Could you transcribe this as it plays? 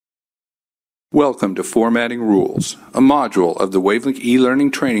Welcome to Formatting Rules, a module of the Wavelink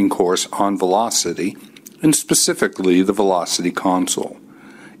e-learning training course on velocity, and specifically the velocity console.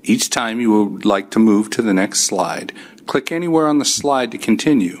 Each time you would like to move to the next slide, click anywhere on the slide to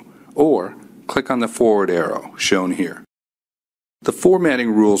continue, or click on the forward arrow shown here. The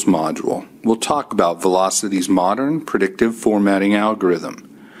Formatting Rules module will talk about Velocity's modern predictive formatting algorithm.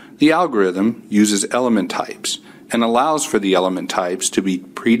 The algorithm uses element types and allows for the element types to be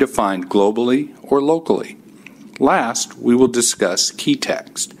predefined globally or locally. Last, we will discuss key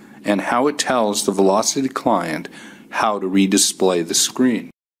text and how it tells the Velocity client how to redisplay the screen.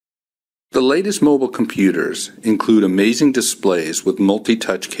 The latest mobile computers include amazing displays with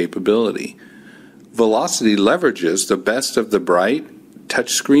multi-touch capability. Velocity leverages the best of the bright,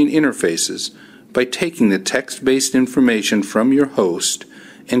 touchscreen interfaces by taking the text-based information from your host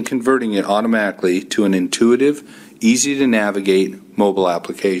and converting it automatically to an intuitive, easy-to-navigate mobile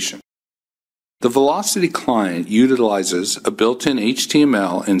application. The Velocity client utilizes a built-in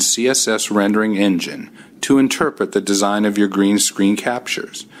HTML and CSS rendering engine to interpret the design of your green screen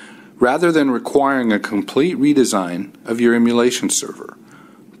captures, rather than requiring a complete redesign of your emulation server.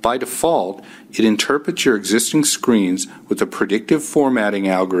 By default, it interprets your existing screens with a predictive formatting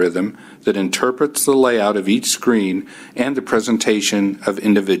algorithm that interprets the layout of each screen and the presentation of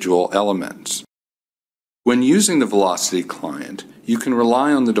individual elements. When using the Velocity client, you can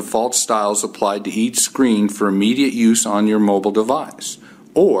rely on the default styles applied to each screen for immediate use on your mobile device.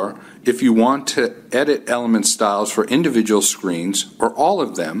 Or, if you want to edit element styles for individual screens, or all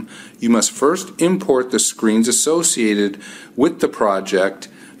of them, you must first import the screens associated with the project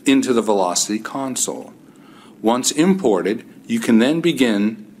into the Velocity console. Once imported, you can then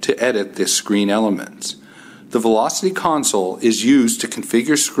begin to edit the screen elements. The Velocity console is used to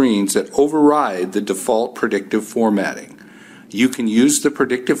configure screens that override the default predictive formatting. You can use the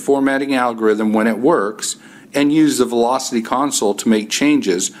predictive formatting algorithm when it works, and use the Velocity console to make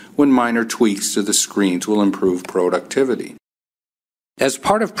changes when minor tweaks to the screens will improve productivity. As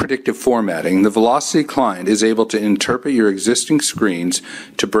part of predictive formatting, the Velocity client is able to interpret your existing screens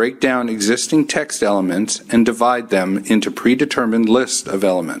to break down existing text elements and divide them into predetermined lists of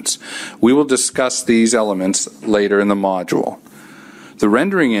elements. We will discuss these elements later in the module. The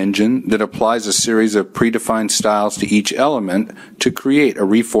rendering engine that applies a series of predefined styles to each element to create a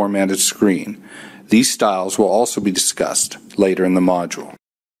reformatted screen. These styles will also be discussed later in the module.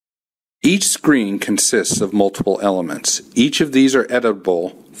 Each screen consists of multiple elements. Each of these are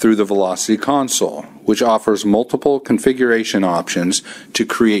editable through the Velocity console, which offers multiple configuration options to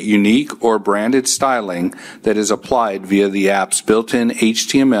create unique or branded styling that is applied via the app's built-in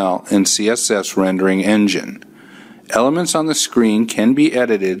HTML and CSS rendering engine. Elements on the screen can be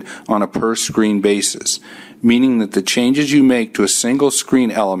edited on a per-screen basis, meaning that the changes you make to a single screen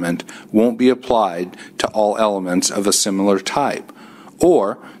element won't be applied to all elements of a similar type.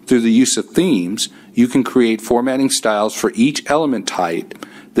 Or, through the use of themes, you can create formatting styles for each element type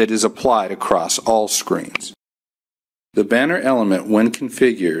that is applied across all screens. The banner element, when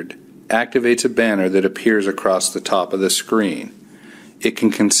configured, activates a banner that appears across the top of the screen. It can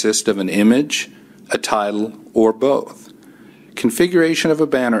consist of an image, a title, or both. Configuration of a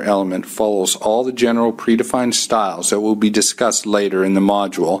banner element follows all the general predefined styles that will be discussed later in the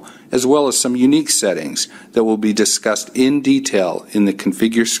module, as well as some unique settings that will be discussed in detail in the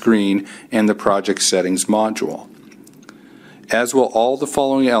Configure Screen and the Project Settings module. As will all the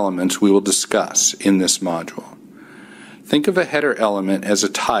following elements we will discuss in this module. Think of a header element as a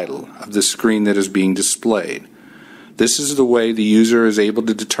title of the screen that is being displayed. This is the way the user is able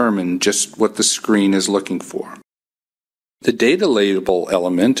to determine just what the screen is looking for. The data label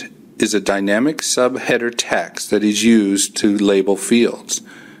element is a dynamic subheader text that is used to label fields.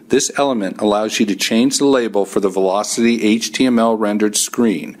 This element allows you to change the label for the Velocity HTML rendered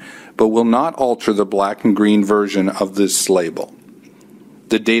screen, but will not alter the black and green version of this label.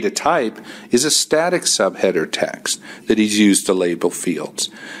 The data type is a static subheader text that is used to label fields.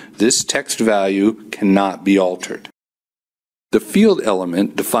 This text value cannot be altered. The field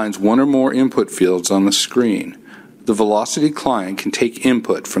element defines one or more input fields on the screen. The Velocity client can take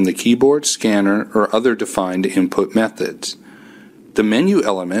input from the keyboard, scanner, or other defined input methods. The menu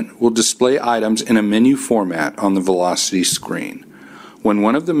element will display items in a menu format on the Velocity screen. When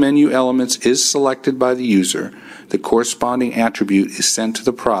one of the menu elements is selected by the user, the corresponding attribute is sent to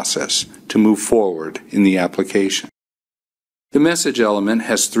the process to move forward in the application. The message element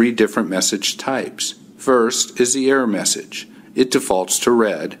has three different message types. First is the error message. It defaults to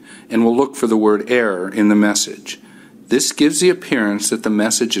red and will look for the word error in the message. This gives the appearance that the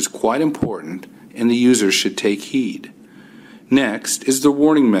message is quite important and the user should take heed. Next is the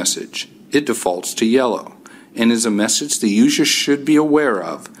warning message. It defaults to yellow and is a message the user should be aware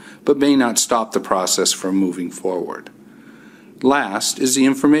of, but may not stop the process from moving forward. Last is the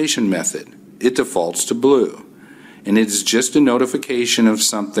information method. It defaults to blue, and it is just a notification of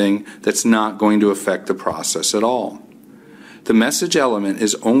something that's not going to affect the process at all. The message element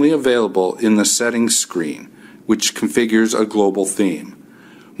is only available in the settings screen, which configures a global theme.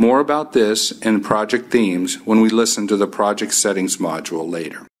 More about this and project themes when we listen to the project settings module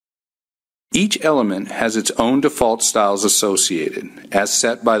later. Each element has its own default styles associated, as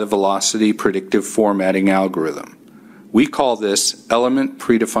set by the Velocity predictive formatting algorithm. We call this element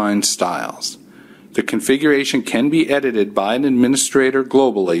predefined styles. The configuration can be edited by an administrator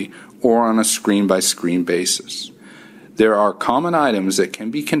globally or on a screen-by-screen basis. There are common items that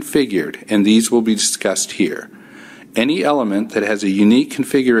can be configured, and these will be discussed here. Any element that has a unique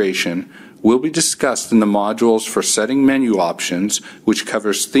configuration will be discussed in the modules for setting menu options, which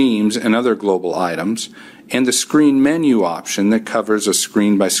covers themes and other global items, and the screen menu option that covers a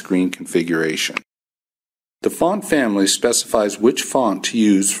screen-by-screen configuration. The font family specifies which font to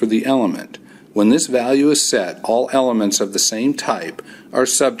use for the element. When this value is set, all elements of the same type are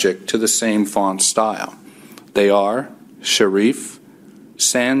subject to the same font style. They are serif,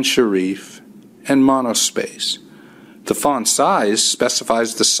 sans serif, and monospace. The font size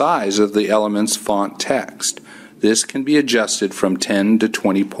specifies the size of the element's font text. This can be adjusted from 10 to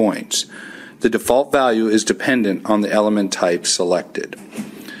 20 points. The default value is dependent on the element type selected.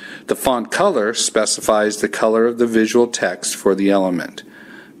 The font color specifies the color of the visual text for the element.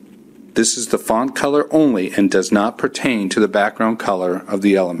 This is the font color only and does not pertain to the background color of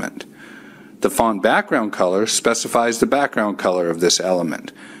the element. The font background color specifies the background color of this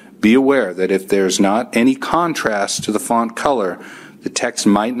element. Be aware that if there is not any contrast to the font color, the text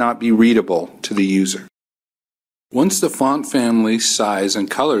might not be readable to the user. Once the font family, size, and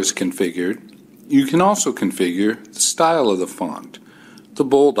color is configured, you can also configure the style of the font. The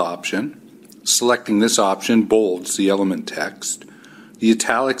bold option, selecting this option bolds the element text. The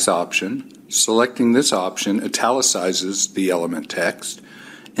italics option, selecting this option italicizes the element text.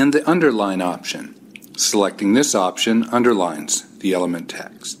 And the underline option, selecting this option underlines the element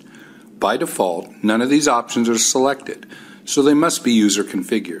text. By default, none of these options are selected, so they must be user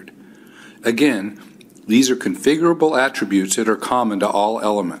configured. Again, these are configurable attributes that are common to all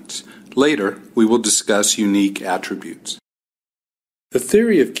elements. Later, we will discuss unique attributes. The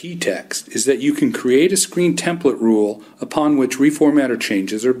theory of key text is that you can create a screen template rule upon which reformatter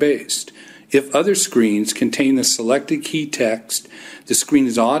changes are based. If other screens contain the selected key text, the screen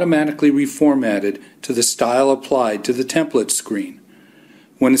is automatically reformatted to the style applied to the template screen.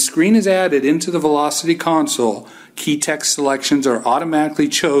 When a screen is added into the Velocity console, key text selections are automatically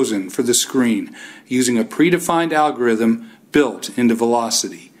chosen for the screen using a predefined algorithm built into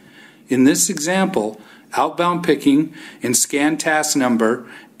Velocity. In this example, outbound picking and scan task number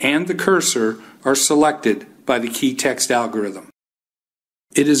and the cursor are selected by the key text algorithm.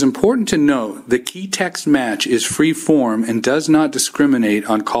 It is important to note that key text match is free form and does not discriminate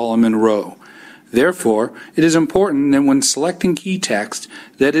on column and row. Therefore, it is important that when selecting key text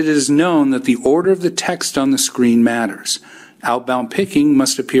that it is known that the order of the text on the screen matters. Outbound picking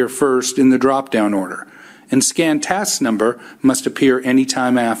must appear first in the drop-down order, and scan task number must appear any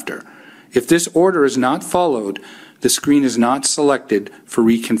time after. If this order is not followed, the screen is not selected for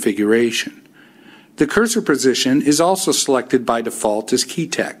reconfiguration. The cursor position is also selected by default as key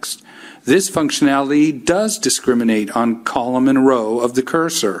text. This functionality does discriminate on column and row of the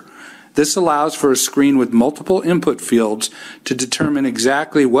cursor. This allows for a screen with multiple input fields to determine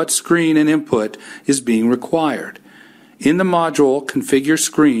exactly what screen and input is being required. In the module Configure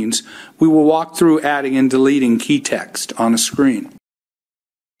Screens, we will walk through adding and deleting key text on a screen.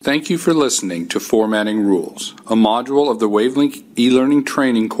 Thank you for listening to Formatting Rules, a module of the Wavelink e-learning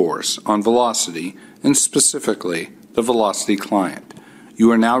training course on Velocity and specifically the Velocity client. You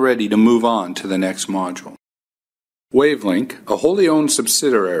are now ready to move on to the next module. Wavelink, a wholly owned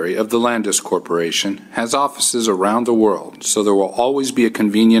subsidiary of the Landis Corporation, has offices around the world, so there will always be a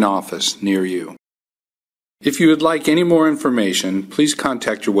convenient office near you. If you would like any more information, please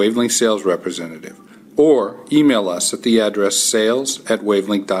contact your Wavelink sales representative or email us at the address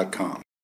sales@wavelink.com.